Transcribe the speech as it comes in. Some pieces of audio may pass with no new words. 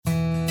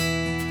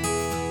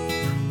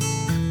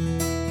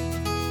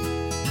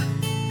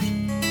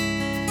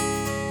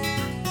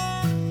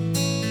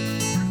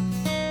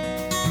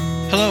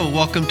Hello,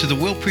 welcome to the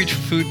Will Preach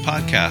for Food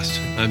podcast.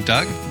 I'm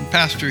Doug,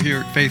 pastor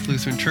here at Faith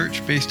Lutheran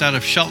Church based out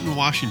of Shelton,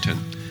 Washington.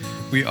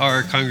 We are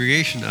a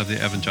congregation of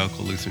the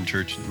Evangelical Lutheran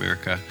Church in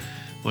America.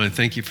 I want to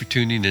thank you for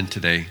tuning in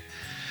today.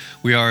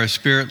 We are a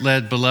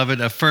spirit-led,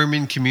 beloved,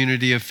 affirming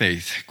community of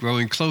faith,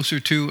 growing closer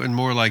to and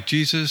more like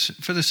Jesus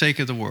for the sake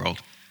of the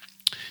world.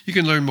 You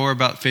can learn more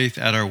about faith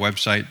at our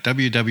website,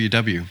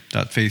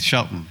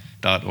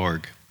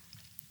 www.faithshelton.org.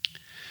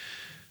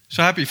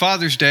 So happy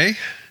Father's Day.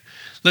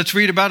 Let's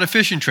read about a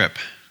fishing trip.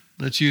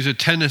 Let's use a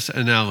tennis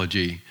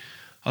analogy.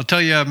 I'll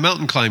tell you a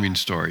mountain climbing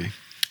story,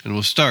 and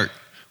we'll start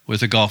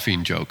with a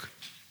golfing joke.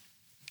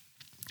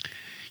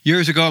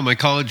 Years ago, my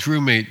college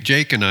roommate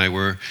Jake and I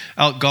were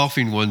out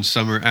golfing one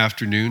summer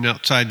afternoon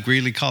outside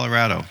Greeley,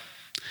 Colorado.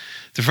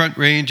 The Front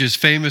Range is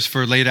famous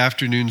for late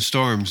afternoon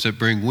storms that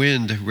bring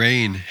wind,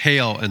 rain,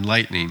 hail, and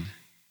lightning.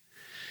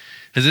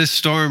 As this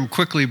storm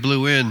quickly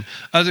blew in,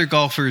 other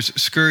golfers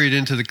scurried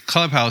into the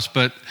clubhouse,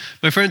 but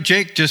my friend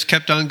Jake just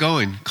kept on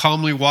going,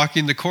 calmly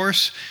walking the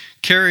course,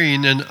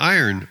 carrying an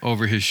iron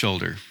over his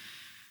shoulder.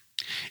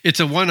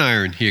 It's a one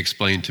iron, he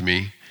explained to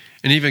me,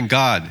 and even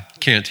God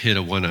can't hit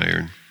a one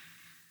iron.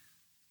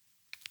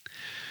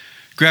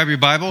 Grab your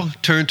Bible,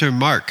 turn to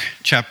Mark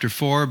chapter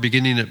 4,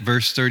 beginning at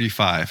verse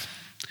 35,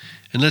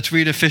 and let's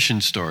read a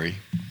fishing story.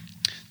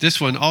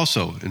 This one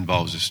also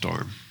involves a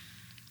storm.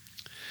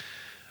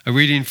 A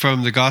reading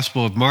from the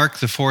Gospel of Mark,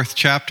 the 4th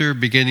chapter,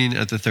 beginning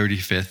at the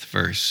 35th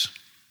verse.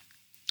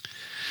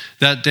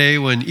 That day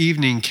when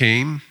evening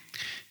came,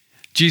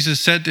 Jesus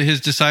said to his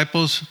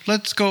disciples,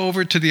 "Let's go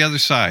over to the other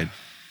side."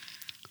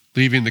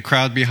 Leaving the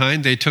crowd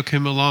behind, they took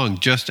him along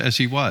just as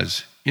he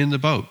was, in the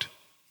boat.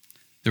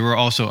 There were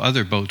also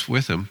other boats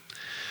with him.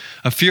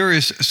 A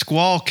furious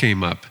squall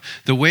came up.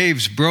 The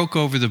waves broke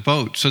over the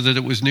boat so that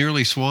it was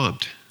nearly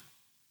swamped.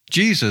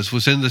 Jesus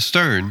was in the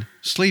stern,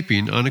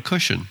 sleeping on a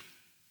cushion.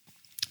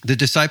 The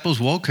disciples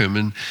woke him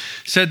and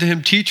said to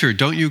him, "Teacher,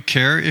 don't you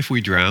care if we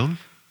drown?"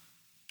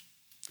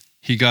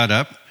 He got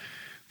up,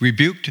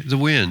 rebuked the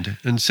wind,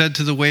 and said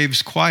to the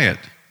waves, "Quiet,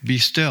 be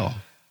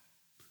still."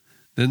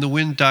 Then the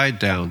wind died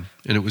down,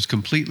 and it was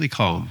completely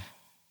calm.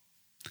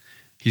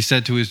 He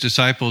said to his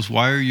disciples,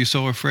 "Why are you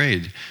so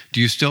afraid?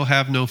 Do you still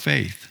have no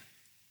faith?"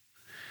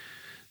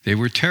 They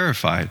were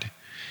terrified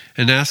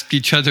and asked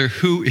each other,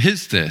 "Who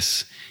is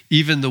this?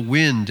 Even the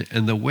wind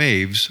and the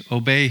waves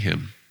obey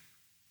him."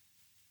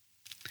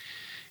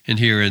 And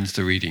here ends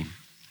the reading.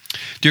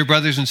 Dear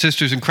brothers and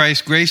sisters in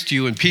Christ, grace to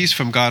you and peace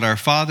from God our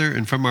Father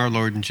and from our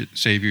Lord and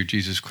Savior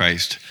Jesus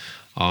Christ.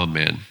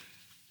 Amen.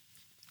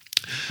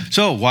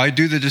 So, why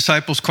do the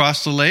disciples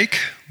cross the lake?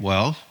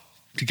 Well,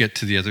 to get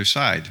to the other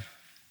side.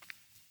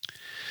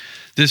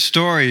 This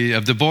story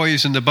of the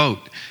boys in the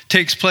boat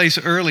takes place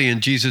early in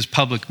Jesus'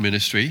 public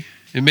ministry.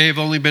 It may have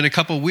only been a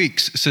couple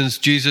weeks since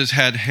Jesus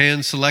had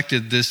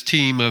hand-selected this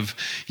team of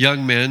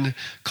young men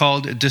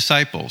called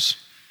disciples.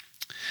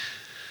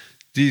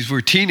 These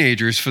were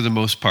teenagers for the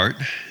most part,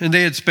 and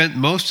they had spent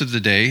most of the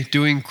day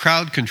doing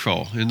crowd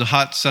control in the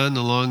hot sun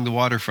along the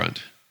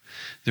waterfront.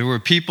 There were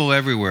people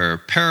everywhere,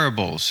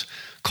 parables,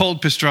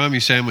 cold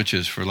pastrami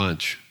sandwiches for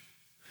lunch.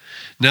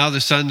 Now the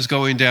sun's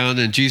going down,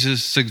 and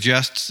Jesus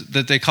suggests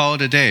that they call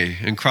it a day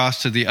and cross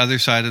to the other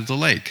side of the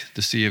lake,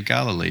 the Sea of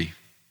Galilee.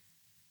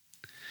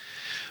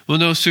 Well,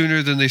 no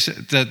sooner than they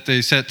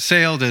set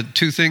sail did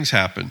two things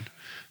happen.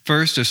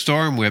 First, a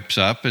storm whips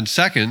up, and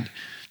second,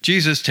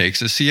 Jesus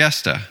takes a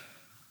siesta.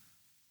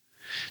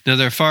 Now,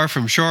 they're far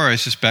from shore, I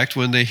suspect,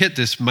 when they hit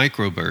this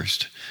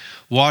microburst,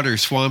 water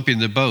swamping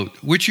the boat,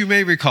 which you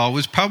may recall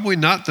was probably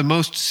not the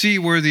most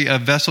seaworthy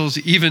of vessels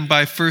even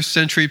by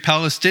first-century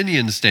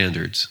Palestinian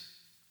standards.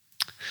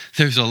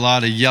 There's a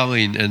lot of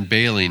yelling and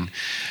bailing.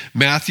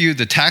 Matthew,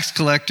 the tax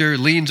collector,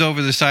 leans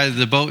over the side of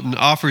the boat and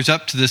offers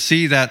up to the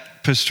sea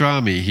that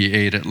pastrami he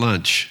ate at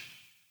lunch.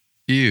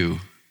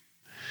 Ew.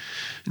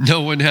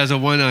 No one has a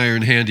one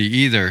iron handy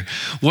either.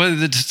 One of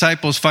the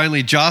disciples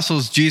finally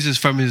jostles Jesus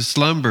from his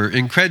slumber,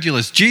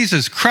 incredulous.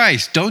 "Jesus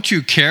Christ, don't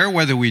you care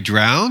whether we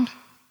drown?"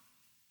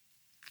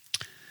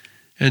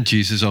 And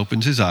Jesus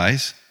opens his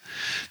eyes.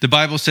 The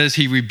Bible says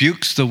he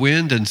rebukes the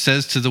wind and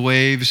says to the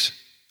waves,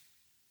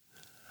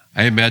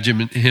 I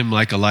imagine him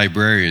like a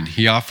librarian.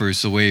 He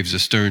offers the waves a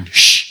stern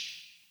shh,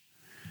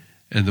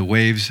 and the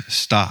waves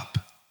stop.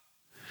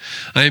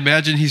 I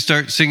imagine he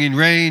starts singing,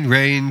 "Rain,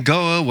 rain,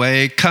 go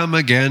away, come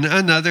again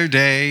another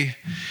day."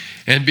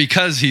 And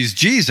because he's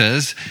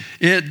Jesus,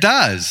 it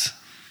does.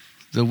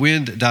 The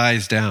wind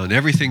dies down.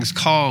 Everything's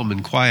calm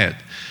and quiet.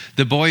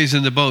 The boys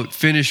in the boat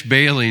finish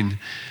bailing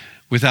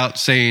without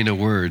saying a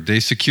word.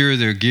 They secure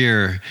their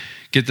gear,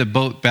 get the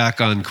boat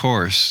back on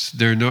course.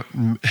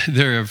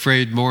 They're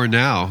afraid more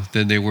now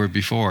than they were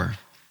before.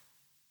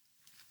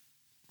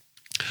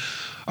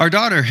 Our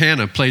daughter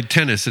Hannah played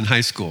tennis in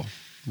high school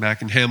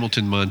back in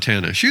Hamilton,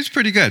 Montana. She was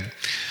pretty good.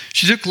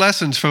 She took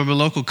lessons from a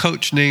local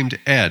coach named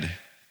Ed.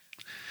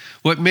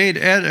 What made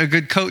Ed a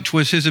good coach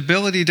was his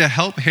ability to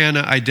help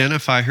Hannah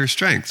identify her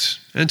strengths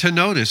and to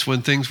notice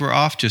when things were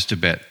off just a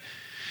bit.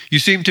 "You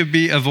seem to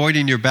be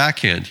avoiding your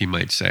backhand," he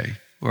might say.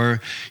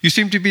 Or you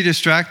seem to be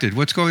distracted.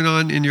 What's going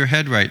on in your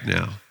head right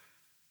now?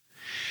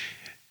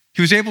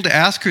 He was able to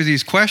ask her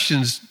these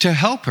questions to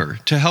help her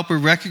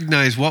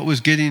recognize what was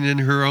getting in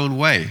her own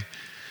way,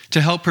 to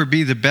help her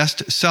be the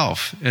best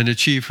self and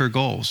achieve her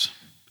goals.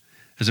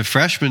 As a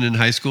freshman in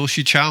high school,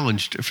 she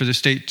challenged for the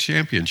state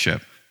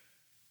championship.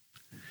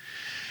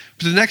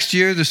 But the next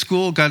year, the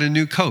school got a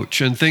new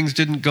coach, and things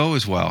didn't go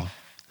as well.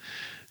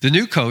 The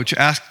new coach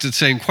asked the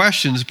same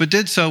questions, but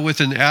did so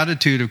with an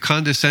attitude of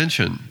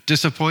condescension,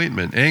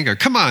 disappointment, anger.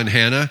 Come on,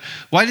 Hannah,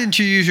 why didn't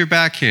you use your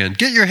backhand?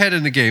 Get your head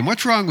in the game.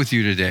 What's wrong with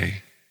you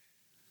today?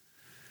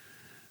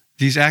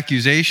 These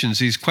accusations,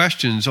 these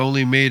questions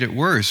only made it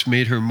worse,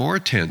 made her more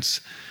tense.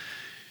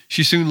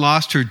 She soon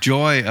lost her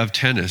joy of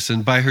tennis,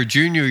 and by her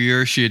junior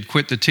year, she had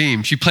quit the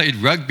team. She played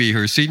rugby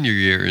her senior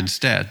year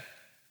instead.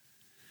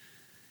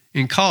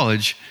 In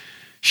college,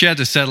 she had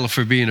to settle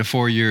for being a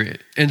 4-year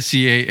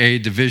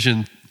NCAA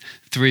Division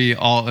III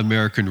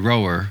All-American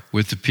rower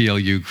with the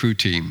PLU crew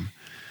team,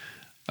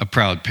 a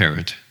proud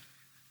parent.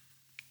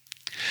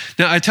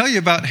 Now, I tell you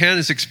about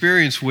Hannah's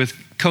experience with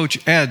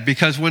Coach Ed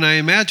because when I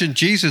imagine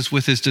Jesus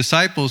with his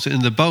disciples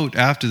in the boat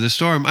after the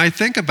storm, I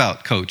think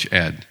about Coach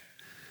Ed.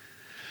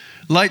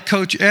 Like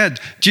Coach Ed,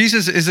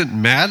 Jesus isn't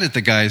mad at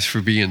the guys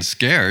for being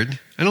scared.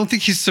 I don't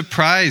think he's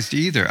surprised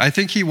either. I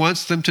think he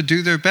wants them to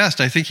do their best.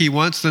 I think he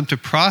wants them to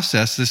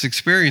process this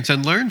experience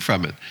and learn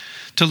from it,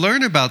 to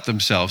learn about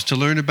themselves, to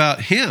learn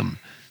about him,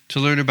 to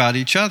learn about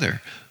each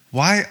other.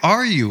 Why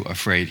are you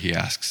afraid, he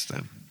asks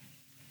them.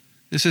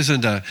 This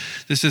isn't a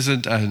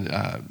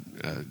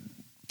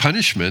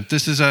punishment.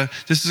 This is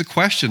a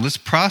question. Let's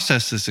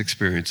process this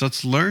experience.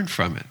 Let's learn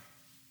from it.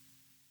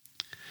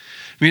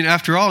 I mean,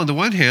 after all, on the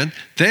one hand,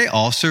 they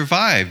all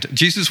survived.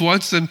 Jesus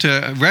wants them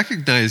to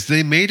recognize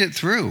they made it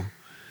through.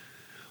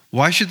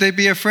 Why should they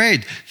be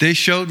afraid? They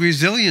showed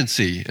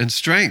resiliency and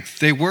strength.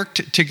 They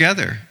worked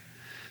together.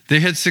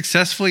 They had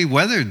successfully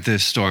weathered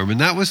this storm,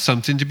 and that was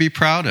something to be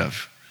proud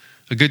of.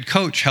 A good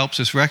coach helps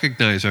us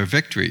recognize our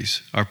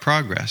victories, our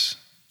progress.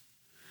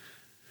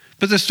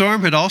 But the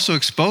storm had also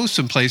exposed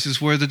some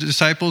places where the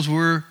disciples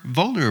were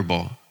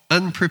vulnerable,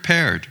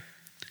 unprepared.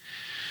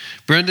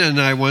 Brenda and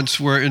I once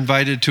were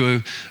invited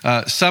to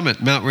a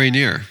summit, Mount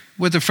Rainier,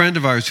 with a friend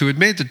of ours who had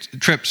made the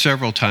trip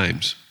several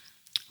times.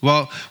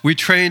 Well, we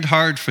trained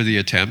hard for the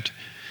attempt,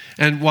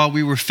 and while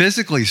we were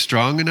physically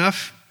strong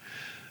enough,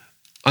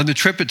 on the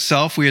trip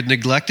itself, we had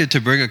neglected to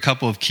bring a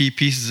couple of key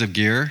pieces of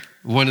gear.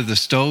 One of the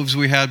stoves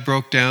we had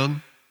broke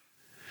down.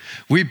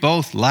 We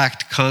both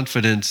lacked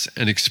confidence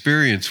and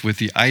experience with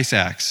the ice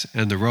axe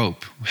and the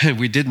rope.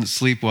 We didn't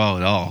sleep well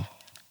at all.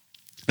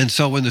 And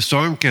so when the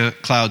storm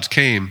clouds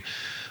came,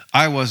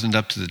 I wasn't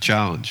up to the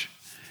challenge,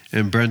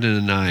 and Brendan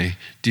and I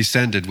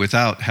descended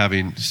without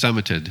having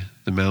summited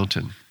the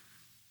mountain.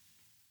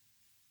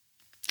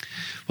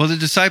 Well, the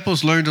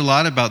disciples learned a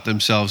lot about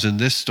themselves in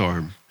this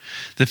storm.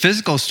 The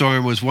physical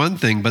storm was one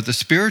thing, but the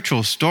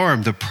spiritual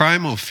storm, the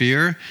primal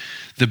fear,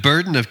 the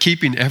burden of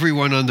keeping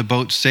everyone on the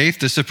boat safe,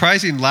 the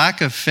surprising lack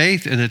of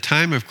faith in a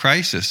time of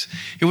crisis,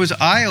 it was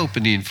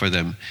eye-opening for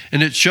them,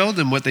 and it showed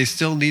them what they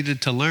still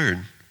needed to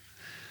learn.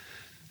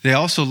 They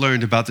also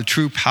learned about the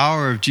true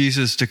power of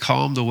Jesus to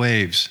calm the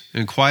waves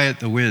and quiet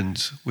the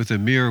winds with a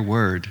mere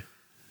word.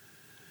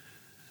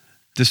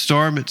 The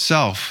storm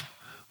itself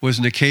was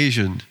an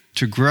occasion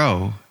to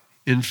grow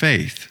in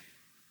faith.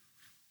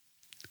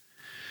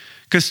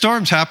 Because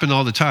storms happen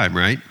all the time,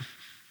 right?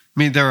 I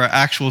mean, there are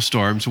actual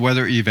storms,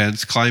 weather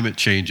events, climate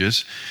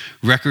changes,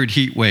 record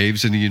heat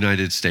waves in the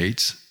United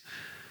States.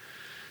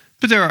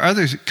 But there are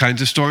other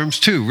kinds of storms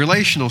too,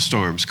 relational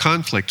storms,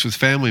 conflicts with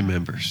family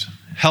members,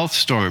 health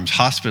storms,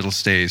 hospital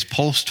stays,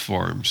 pulse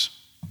storms,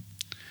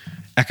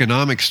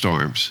 economic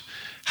storms,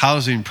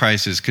 housing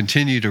prices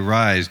continue to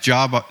rise,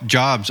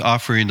 jobs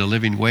offering a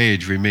living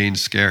wage remain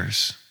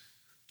scarce,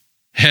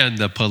 and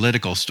the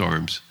political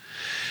storms.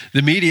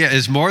 The media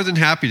is more than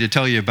happy to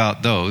tell you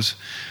about those.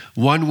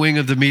 One wing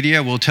of the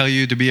media will tell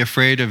you to be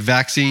afraid of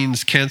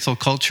vaccines, cancel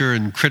culture,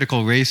 and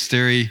critical race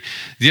theory.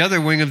 The other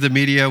wing of the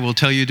media will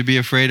tell you to be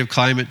afraid of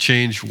climate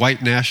change,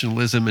 white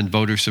nationalism, and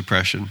voter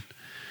suppression.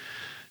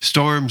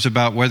 Storms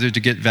about whether to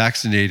get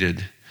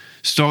vaccinated.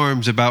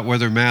 Storms about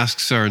whether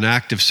masks are an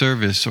act of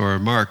service or a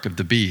mark of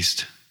the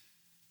beast.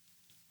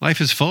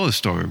 Life is full of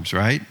storms,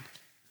 right?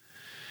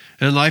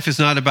 And life is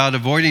not about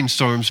avoiding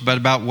storms, but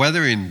about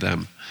weathering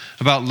them,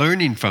 about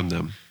learning from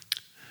them,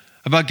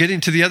 about getting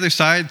to the other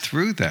side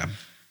through them.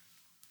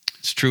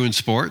 It's true in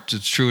sports,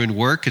 it's true in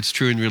work, it's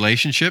true in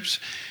relationships,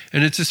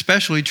 and it's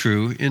especially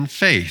true in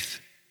faith.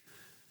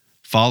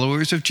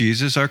 Followers of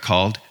Jesus are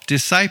called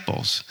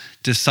disciples.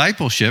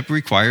 Discipleship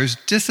requires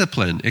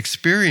discipline,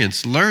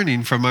 experience,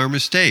 learning from our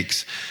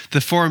mistakes,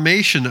 the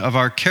formation of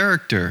our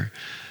character,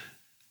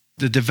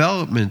 the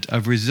development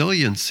of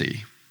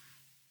resiliency.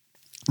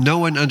 No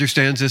one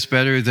understands this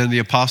better than the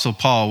Apostle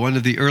Paul, one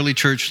of the early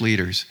church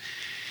leaders.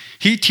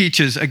 He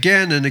teaches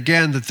again and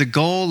again that the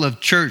goal of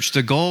church,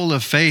 the goal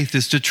of faith,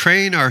 is to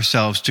train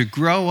ourselves, to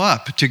grow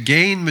up, to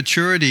gain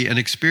maturity and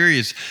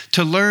experience,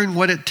 to learn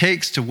what it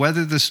takes to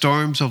weather the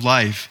storms of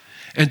life,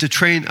 and to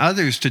train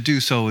others to do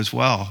so as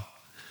well.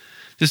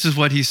 This is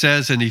what he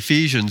says in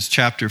Ephesians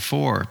chapter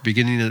 4,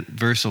 beginning at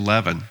verse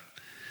 11.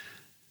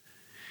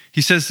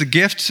 He says the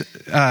gifts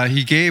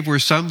he gave were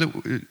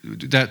some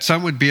that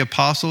some would be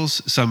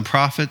apostles, some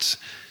prophets,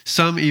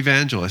 some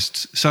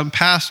evangelists, some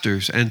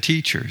pastors and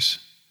teachers,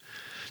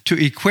 to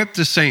equip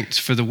the saints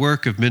for the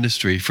work of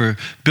ministry, for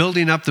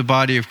building up the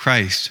body of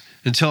Christ,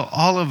 until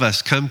all of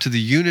us come to the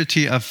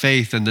unity of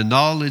faith and the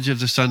knowledge of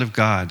the Son of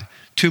God,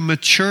 to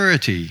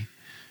maturity,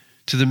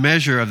 to the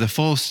measure of the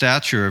full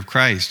stature of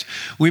Christ.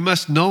 We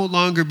must no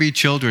longer be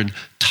children,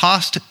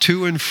 tossed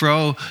to and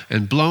fro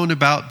and blown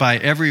about by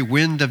every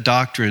wind of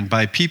doctrine,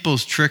 by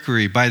people's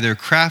trickery, by their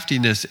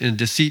craftiness and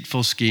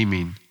deceitful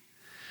scheming.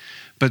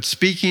 But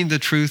speaking the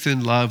truth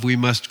in love, we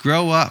must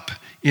grow up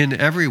in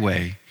every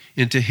way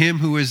into him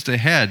who is the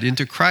head,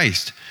 into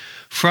Christ,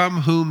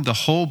 from whom the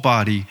whole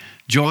body,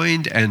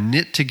 joined and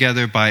knit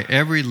together by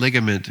every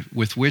ligament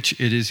with which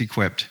it is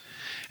equipped,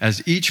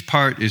 as each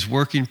part is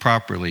working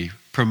properly,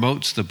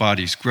 promotes the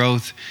body's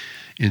growth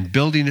in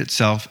building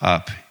itself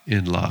up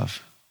in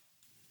love.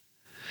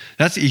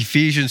 That's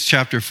Ephesians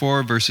chapter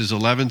 4, verses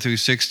 11 through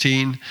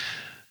 16.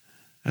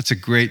 That's a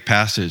great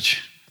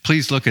passage.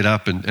 Please look it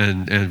up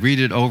and read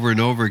it over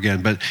and over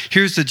again. But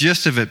here's the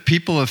gist of it.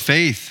 People of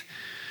faith,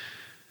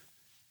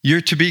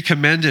 you're to be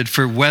commended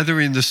for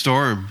weathering the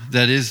storm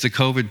that is the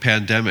COVID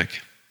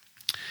pandemic.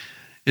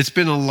 It's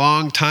been a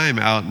long time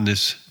out in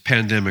this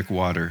pandemic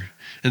water,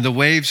 and the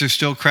waves are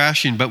still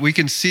crashing, but we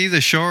can see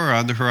the shore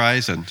on the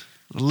horizon.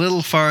 A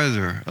little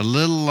farther, a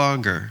little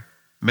longer,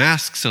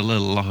 masks a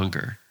little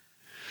longer.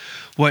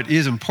 What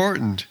is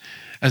important,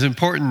 as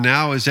important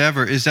now as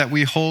ever, is that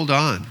we hold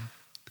on,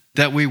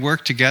 that we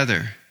work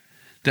together,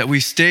 that we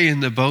stay in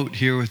the boat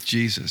here with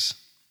Jesus,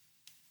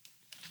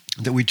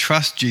 that we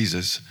trust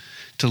Jesus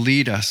to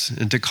lead us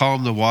and to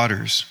calm the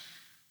waters.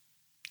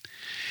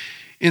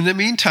 In the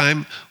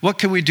meantime, what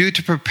can we do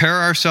to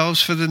prepare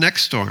ourselves for the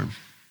next storm?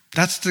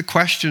 That's the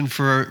question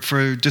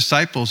for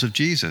disciples of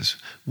Jesus.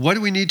 What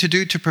do we need to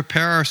do to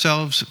prepare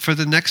ourselves for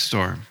the next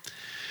storm?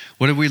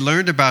 What have we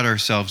learned about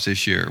ourselves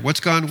this year? What's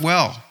gone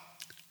well?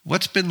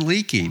 What's been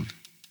leaking?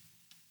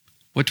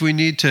 What do we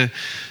need to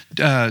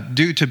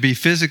do to be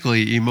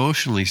physically,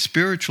 emotionally,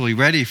 spiritually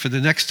ready for the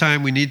next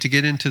time we need to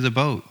get into the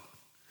boat?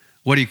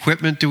 What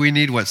equipment do we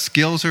need? What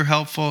skills are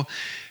helpful?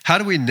 How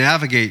do we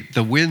navigate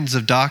the winds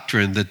of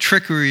doctrine, the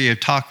trickery of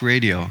talk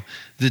radio,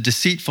 the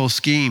deceitful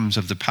schemes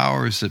of the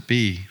powers that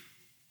be?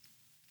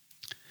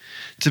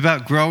 It's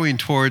about growing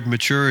toward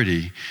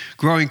maturity,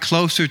 growing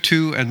closer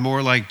to and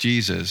more like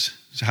Jesus,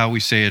 is how we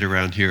say it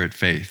around here at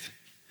Faith.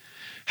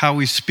 How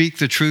we speak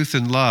the truth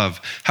in love,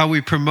 how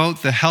we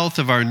promote the health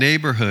of our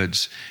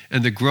neighborhoods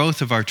and the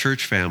growth of our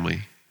church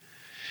family,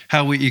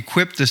 how we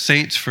equip the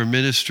saints for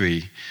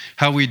ministry,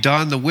 how we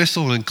don the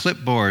whistle and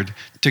clipboard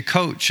to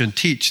coach and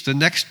teach the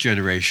next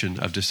generation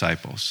of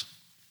disciples.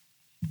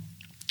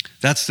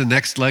 That's the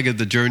next leg of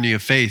the journey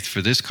of faith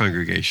for this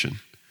congregation.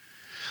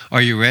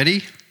 Are you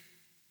ready?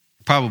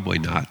 Probably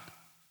not.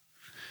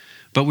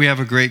 But we have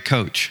a great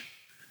coach,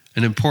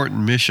 an important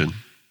mission,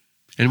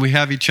 and we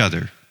have each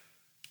other.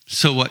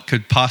 So what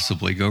could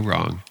possibly go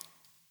wrong?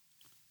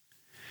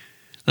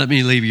 Let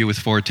me leave you with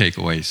 4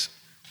 takeaways.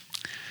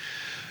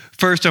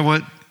 First, I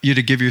want you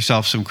to give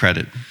yourself some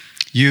credit.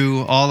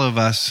 You, all of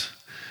us,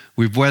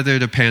 we've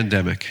weathered a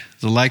pandemic,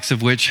 the likes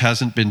of which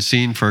hasn't been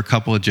seen for a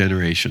couple of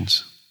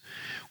generations.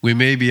 We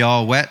may be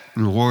all wet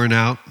and worn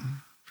out.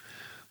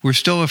 We're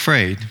still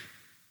afraid,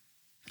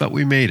 but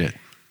we made it.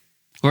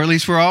 Or at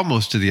least we're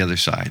almost to the other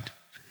side.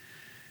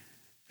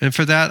 And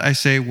for that, I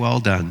say, well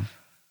done.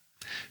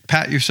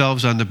 Pat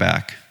yourselves on the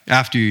back,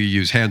 after you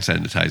use hand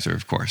sanitizer,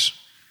 of course.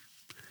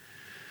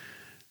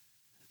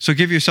 So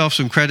give yourself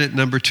some credit.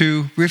 Number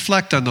 2,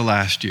 reflect on the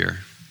last year.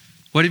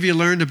 What have you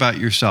learned about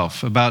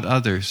yourself, about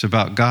others,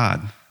 about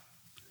God?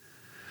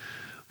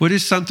 What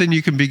is something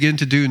you can begin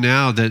to do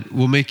now that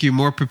will make you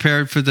more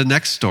prepared for the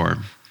next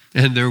storm?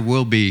 And there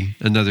will be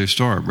another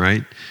storm,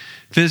 right?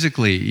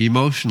 Physically,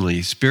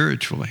 emotionally,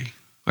 spiritually.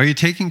 Are you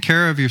taking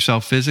care of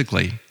yourself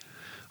physically?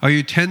 Are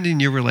you tending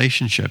your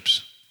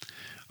relationships?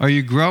 Are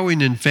you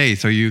growing in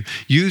faith? Are you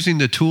using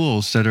the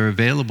tools that are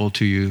available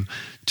to you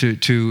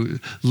to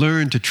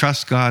learn to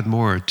trust God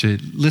more, to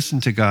listen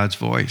to God's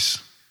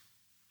voice,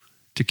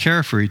 to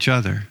care for each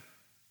other?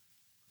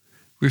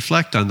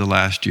 Reflect on the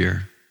last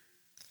year.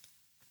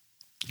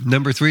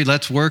 Number 3,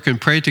 let's work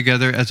and pray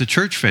together as a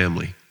church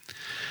family.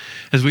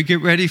 As we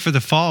get ready for the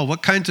fall,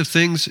 what kinds of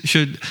things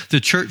should the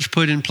church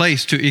put in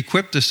place to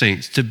equip the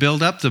saints, to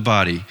build up the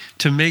body,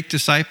 to make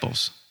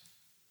disciples?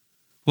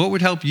 What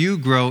would help you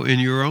grow in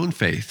your own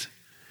faith?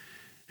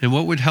 And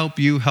what would help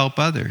you help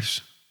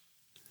others?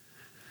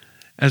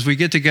 As we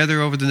get together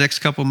over the next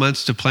couple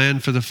months to plan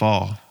for the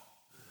fall,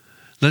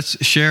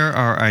 let's share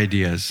our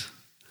ideas.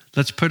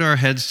 Let's put our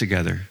heads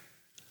together.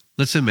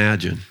 Let's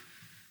imagine.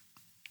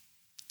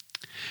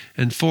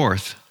 And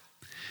 4th,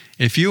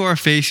 if you are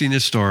facing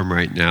a storm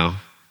right now,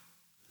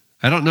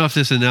 I don't know if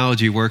this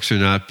analogy works or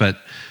not, but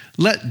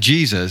let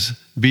Jesus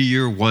be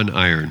your one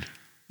iron,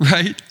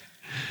 right?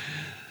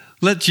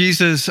 Let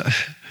Jesus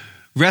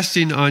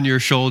resting on your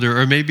shoulder,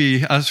 or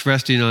maybe us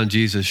resting on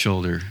Jesus'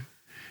 shoulder,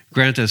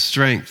 grant us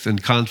strength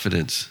and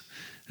confidence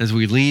as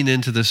we lean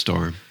into the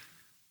storm.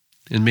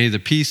 And may the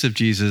peace of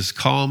Jesus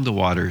calm the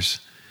waters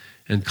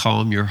and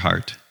calm your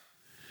heart.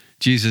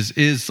 Jesus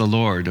is the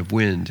Lord of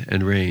wind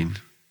and rain.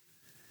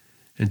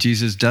 And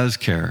Jesus does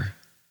care.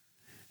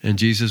 And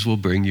Jesus will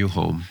bring you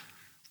home.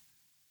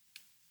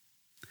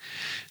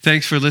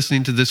 Thanks for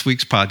listening to this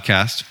week's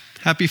podcast.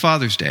 Happy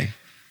Father's Day.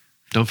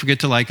 Don't forget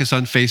to like us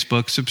on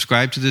Facebook,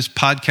 subscribe to this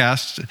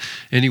podcast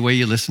any way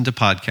you listen to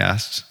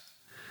podcasts.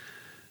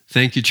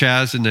 Thank you,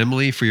 Chaz and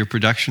Emily, for your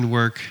production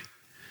work.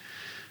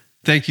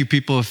 Thank you,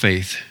 people of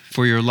faith,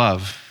 for your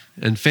love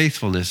and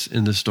faithfulness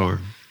in the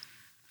storm.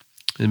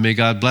 And may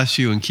God bless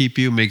you and keep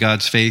you. May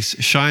God's face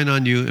shine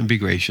on you and be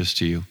gracious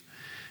to you.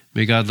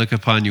 May God look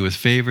upon you with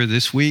favor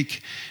this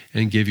week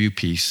and give you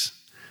peace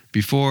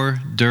before,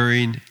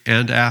 during,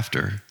 and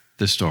after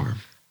the storm.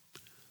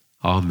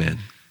 Amen.